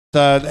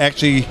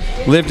Actually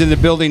lived in the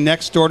building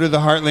next door to the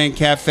Heartland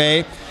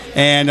Cafe,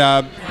 and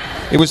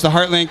it was the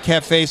Heartland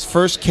Cafe's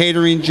first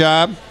catering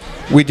job.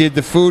 We did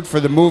the food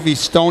for the movie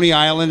Stony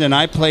Island, and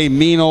I play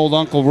mean old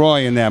Uncle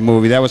Roy in that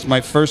movie. That was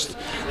my first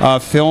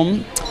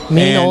film.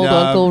 Old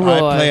Uncle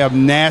Roy. I play a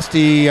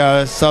nasty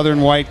southern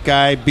white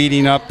guy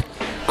beating up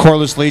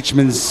Corliss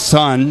Leachman's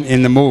son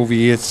in the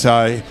movie. It's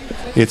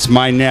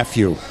my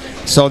nephew.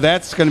 So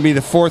that's going to be the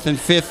 4th and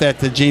 5th at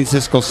the Gene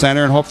Siskel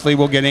Center, and hopefully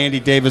we'll get Andy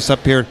Davis up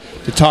here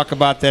to talk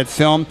about that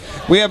film.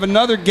 We have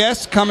another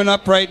guest coming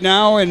up right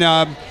now, and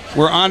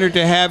we're honored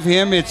to have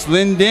him. It's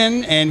Linh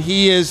Dinh, and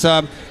he is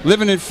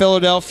living in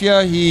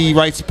Philadelphia. He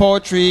writes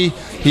poetry,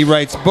 he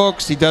writes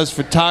books, he does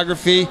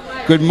photography.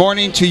 Good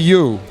morning to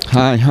you.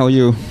 Hi, how are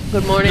you?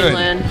 Good morning, Good.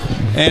 Lynn.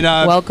 And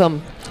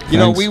welcome. You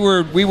know, we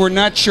were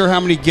not sure how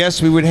many guests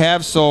we would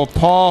have, so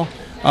Paul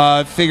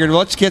figured,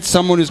 let's get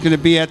someone who's going to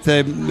be at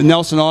the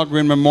Nelson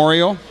Algren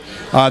Memorial,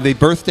 the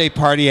birthday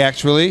party,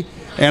 actually.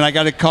 And I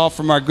got a call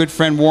from our good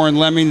friend Warren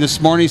Lemming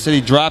this morning. He said he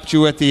dropped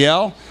you at the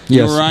L.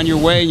 Yes. You were on your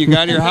way and you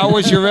got here. How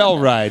was your L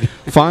ride?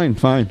 Fine.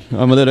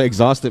 I'm a little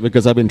exhausted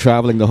because I've been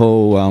traveling the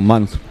whole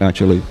month,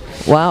 actually.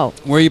 Wow.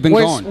 Where you been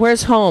going?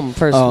 Where's home,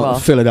 first of all?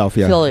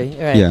 Philadelphia. Philly,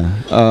 right. Yeah.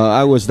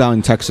 I was down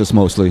in Texas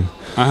mostly.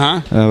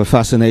 Uh-huh.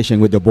 Fascination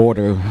with the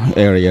border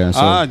area.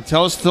 So.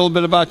 Tell us a little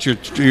bit about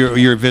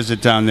your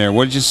visit down there.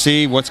 What did you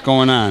see? What's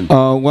going on?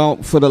 Well,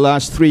 for the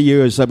last 3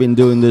 years, I've been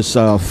doing this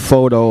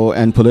photo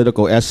and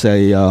political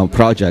essay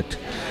project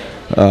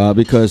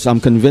because I'm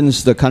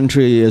convinced the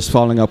country is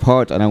falling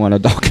apart, and I want to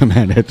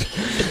document it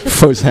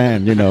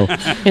firsthand. You know.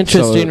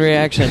 Interesting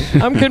reaction.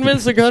 I'm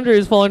convinced the country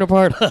is falling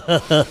apart.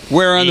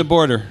 Where on the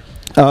border?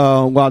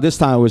 Well, this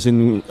time I was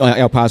in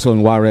El Paso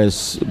and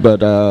Juarez,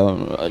 but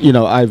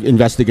I've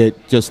investigated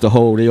just the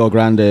whole Rio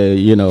Grande,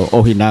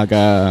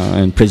 Ojinaga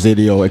and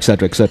Presidio,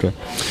 etc., etc.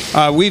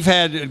 We've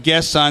had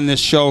guests on this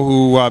show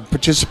who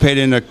participate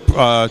in a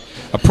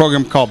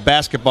program called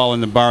Basketball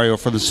in the Barrio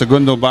for the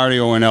Segundo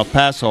Barrio in El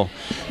Paso,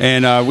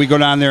 and we go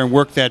down there and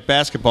work that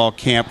basketball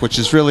camp, which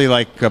is really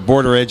like a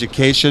border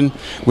education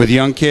with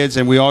young kids,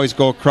 and we always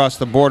go across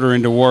the border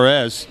into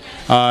Juarez.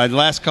 The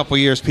last couple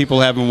of years,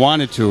 people haven't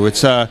wanted to.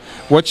 It's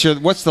What's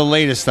the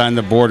latest on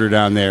the border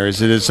down there?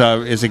 Is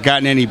it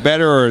gotten any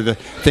better, or are the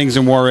things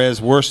in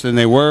Juarez worse than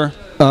they were?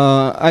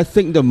 I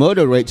think the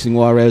murder rates in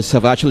Juarez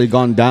have actually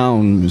gone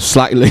down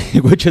slightly,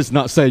 which is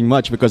not saying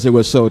much because it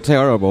was so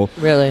terrible.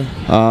 Really?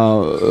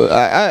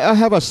 I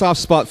have a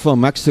soft spot for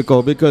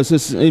Mexico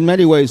because in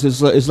many ways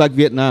it's like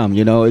Vietnam.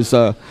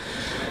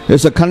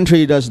 It's a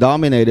country that's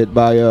dominated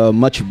by a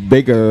much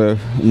bigger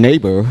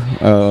neighbor,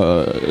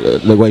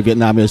 the way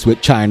Vietnam is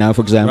with China,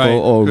 for example, right.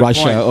 or Good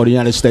Russia, point. or the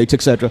United States,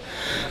 etc.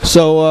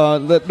 So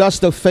that's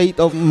the fate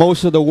of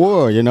most of the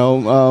world.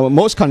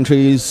 Most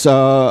countries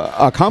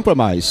are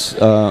compromised.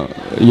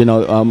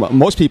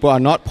 Most people are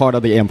not part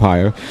of the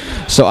empire.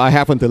 So I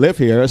happen to live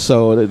here.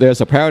 So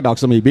there's a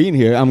paradox of me being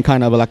here. I'm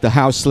kind of like the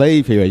house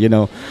slave here.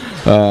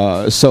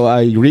 So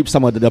I reap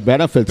some of the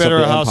benefits Better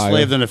of the a house empire.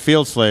 slave than a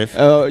field slave.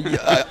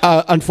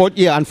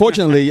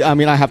 Unfortunately, I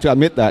mean, I have to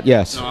admit that,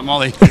 yes. No, I'm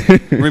only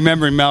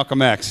remembering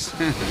Malcolm X.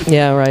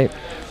 Yeah, right.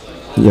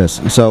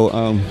 Yes, so...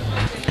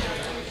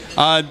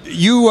 I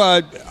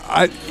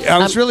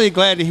was really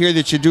glad to hear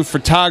that you do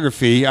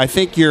photography. I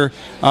think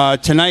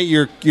tonight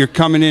you're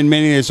coming in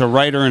mainly as a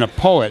writer and a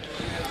poet,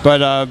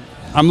 but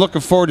I'm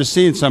looking forward to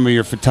seeing some of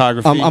your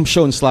photography. I'm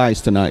showing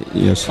slides tonight,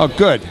 yes. Oh,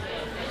 good.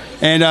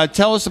 And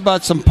tell us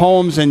about some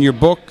poems and your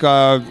book,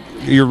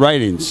 your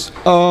writings.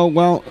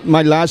 Well,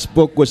 my last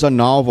book was a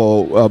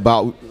novel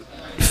about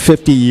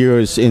 50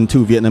 years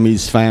into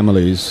Vietnamese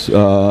families.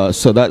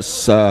 So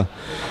that's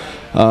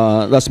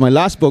my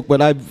last book.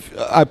 But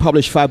I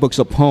published 5 books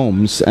of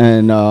poems,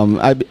 and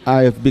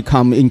I've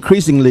become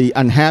increasingly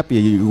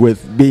unhappy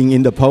with being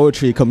in the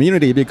poetry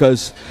community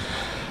because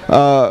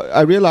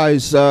I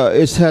realize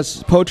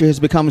poetry has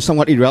become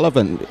somewhat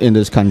irrelevant in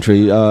this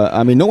country.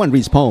 I mean, no one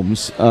reads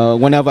poems.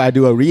 Whenever I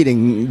do a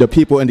reading, the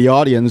people in the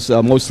audience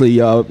are mostly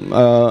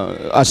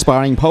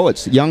aspiring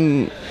poets,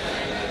 young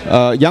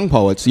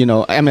poets,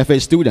 MFA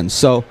students.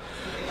 So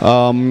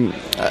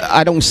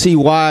I don't see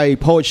why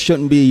poets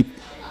shouldn't be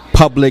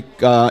public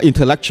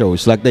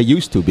intellectuals like they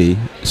used to be.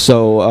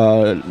 So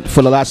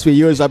for the last 3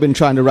 years, I've been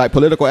trying to write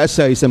political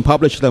essays and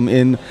publish them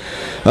in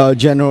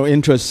general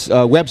interest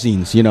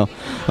webzines.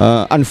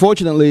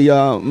 Unfortunately,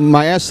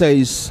 my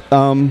essays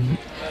are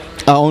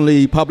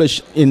only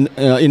published in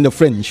the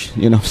fringe.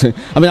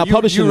 I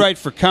mean, You write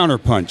for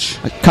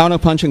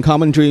Counterpunch and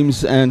Common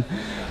Dreams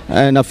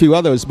and a few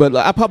others, but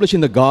I publish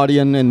in the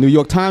Guardian and New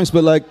York Times.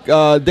 But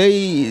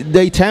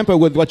they tamper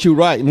with what you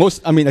write.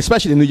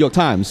 Especially the New York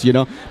Times,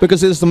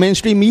 because it's the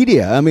mainstream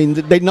media. I mean,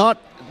 they're not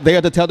there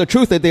to tell the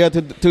truth. They're there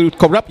to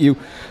corrupt you.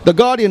 The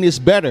Guardian is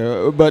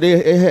better, but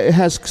it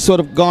has sort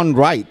of gone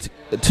right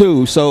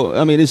too. So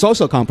I mean, it's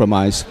also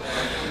compromised.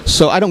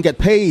 So I don't get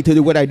paid to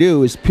do what I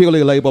do. It's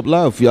purely a labor of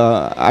love.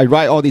 I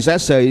write all these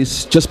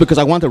essays just because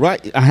I want to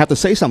write. I have to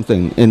say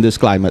something in this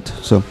climate.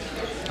 So.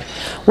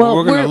 Well,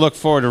 we're going to look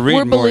forward to reading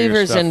We're more of your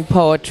believers stuff. in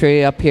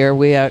poetry up here.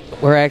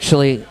 We're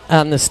actually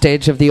on the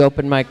stage of the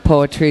open mic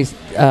poetry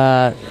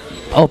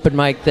open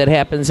mic that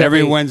happens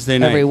Every Wednesday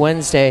night. Every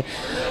Wednesday,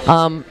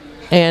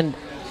 and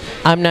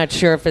I'm not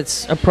sure if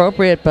it's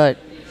appropriate, but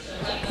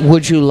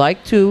would you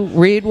like to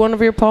read one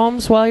of your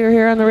poems while you're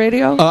here on the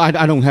radio? I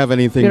don't have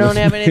anything. You don't with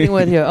have me. anything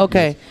with you?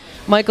 Okay.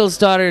 Michael's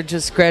daughter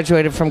just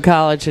graduated from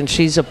college, and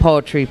she's a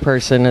poetry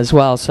person as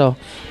well, so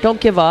don't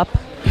give up.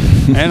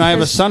 And I have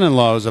a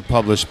son-in-law who's a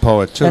published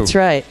poet, too. That's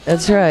right.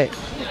 That's right.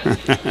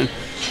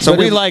 So But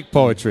we if- like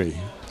poetry.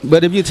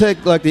 But if you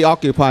take like the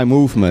Occupy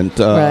movement,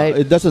 Right.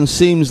 it doesn't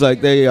seem like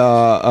they're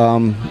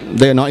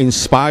not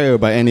inspired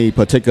by any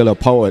particular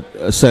poet.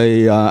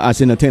 Say,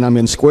 as in the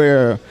Tiananmen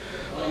Square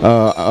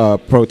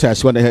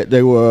protests, when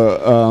they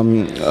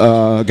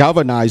were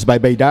galvanized by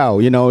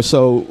Beidou, you know.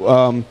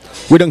 So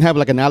we don't have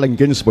like an Allen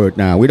Ginsberg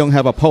now. We don't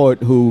have a poet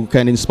who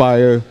can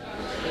inspire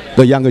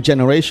the younger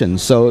generation.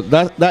 So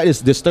that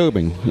is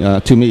disturbing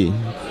to me.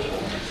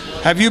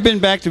 Have you been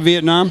back to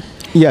Vietnam?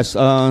 Yes,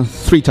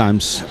 3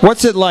 times.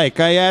 What's it like?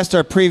 I asked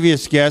our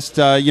previous guest,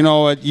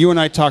 you and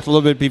I talked a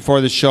little bit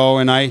before the show,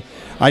 and I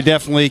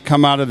definitely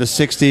come out of the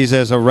 60s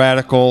as a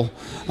radical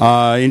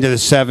into the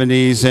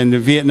 70s, and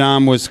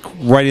Vietnam was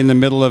right in the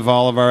middle of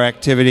all of our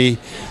activity.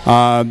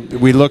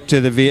 We looked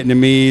to the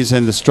Vietnamese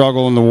and the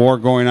struggle and the war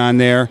going on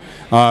there.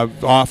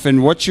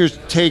 Often, what's your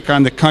take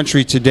on the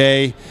country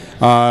today?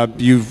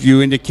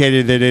 You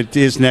indicated that it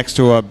is next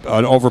to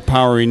an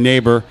overpowering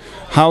neighbor.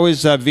 How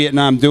is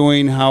Vietnam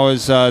doing? How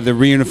is the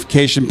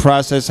reunification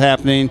process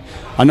happening?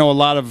 I know a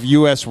lot of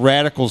U.S.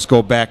 radicals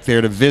go back there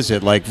to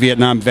visit, like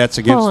Vietnam Vets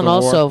Against Well, and the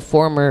War. also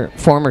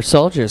former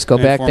soldiers go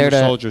And back former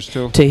there soldiers,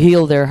 too. to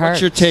heal their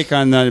hearts. What's your take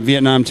on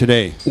Vietnam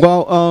today?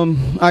 Well,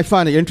 I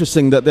find it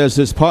interesting that there's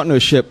this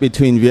partnership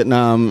between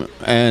Vietnam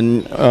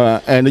and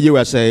the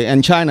USA,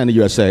 and China and the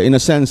USA. In a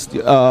sense,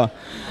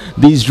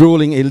 these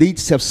ruling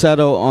elites have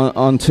settled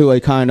onto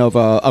a kind of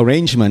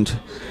arrangement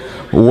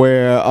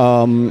where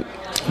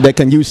they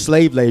can use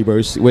slave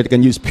laborers, where they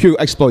can use pure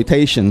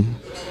exploitation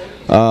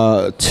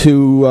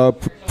to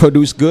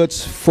produce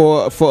goods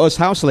for us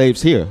house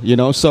slaves here, you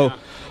know. So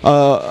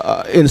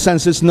in a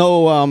sense, there's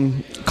no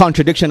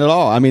contradiction at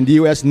all. I mean, the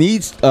U.S.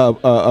 needs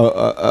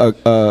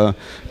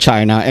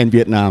China and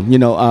Vietnam. You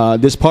know,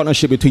 this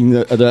partnership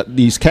between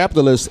these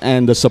capitalists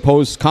and the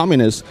supposed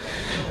communists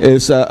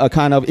is a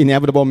kind of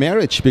inevitable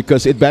marriage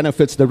because it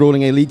benefits the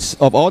ruling elites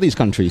of all these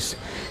countries.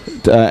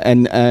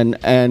 And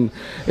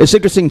it's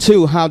interesting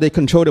too how they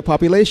control the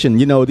population.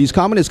 You know, these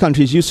communist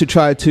countries used to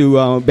try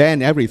to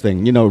ban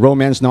everything. You know,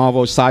 romance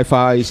novels,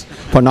 sci-fi,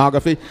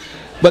 pornography.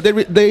 But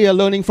they are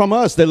learning from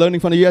us. They're learning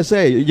from the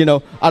USA. You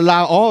know,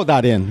 allow all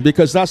that in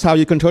because that's how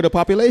you control the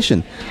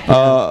population.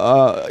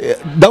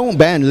 Don't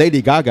ban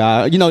Lady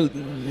Gaga. You know,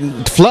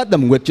 flood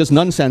them with just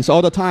nonsense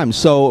all the time.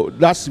 So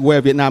that's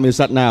where Vietnam is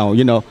at now.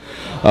 You know,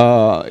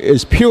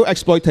 it's pure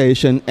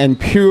exploitation and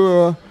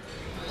pure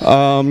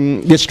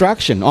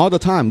distraction all the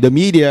time. The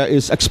media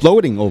is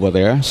exploding over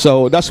there.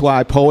 So that's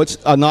why poets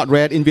are not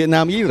read in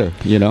Vietnam either.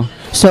 You know.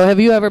 So have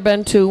you ever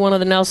been to one of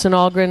the Nelson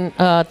Algren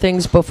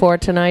things before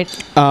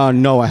tonight?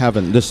 No, I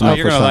haven't. This is my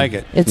You're first gonna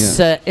time.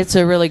 like it. It's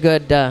a really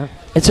good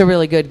it's a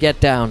really good get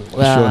down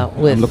Sure. I'm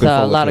with looking a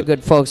forward lot to of it.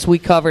 good folks. We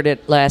covered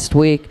it last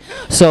week.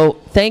 So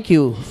thank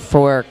you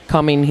for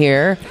coming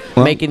here,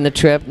 Well- making the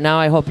trip. Now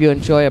I hope you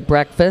enjoy a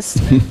breakfast.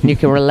 And you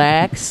can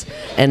relax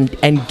and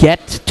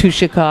get to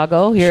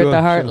Chicago here Sure,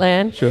 at the sure,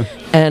 Heartland. sure.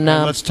 And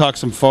Let's talk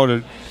some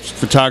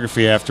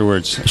photography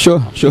afterwards.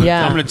 Sure, sure.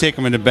 Yeah. I'm going to take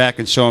them in the back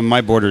and show them my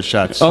border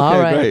shots. Okay, all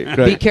right. great,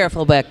 great. Be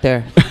careful back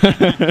there.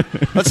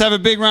 Let's have a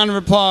big round of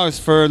applause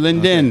for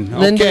Linh Dinh.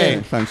 Linh Okay.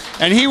 Dinh. Thanks.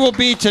 And he will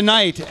be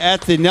tonight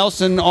at the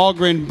Nelson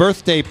Algren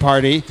birthday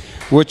party,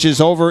 which is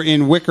over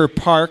in Wicker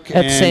Park.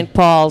 At and- St.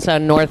 Paul's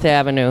on North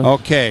Avenue.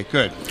 Okay,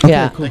 good.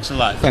 Yeah. Thanks a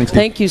lot. Thanks.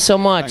 Thank you so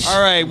much.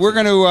 All right, we're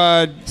going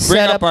to bring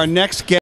Set up up- our next guest.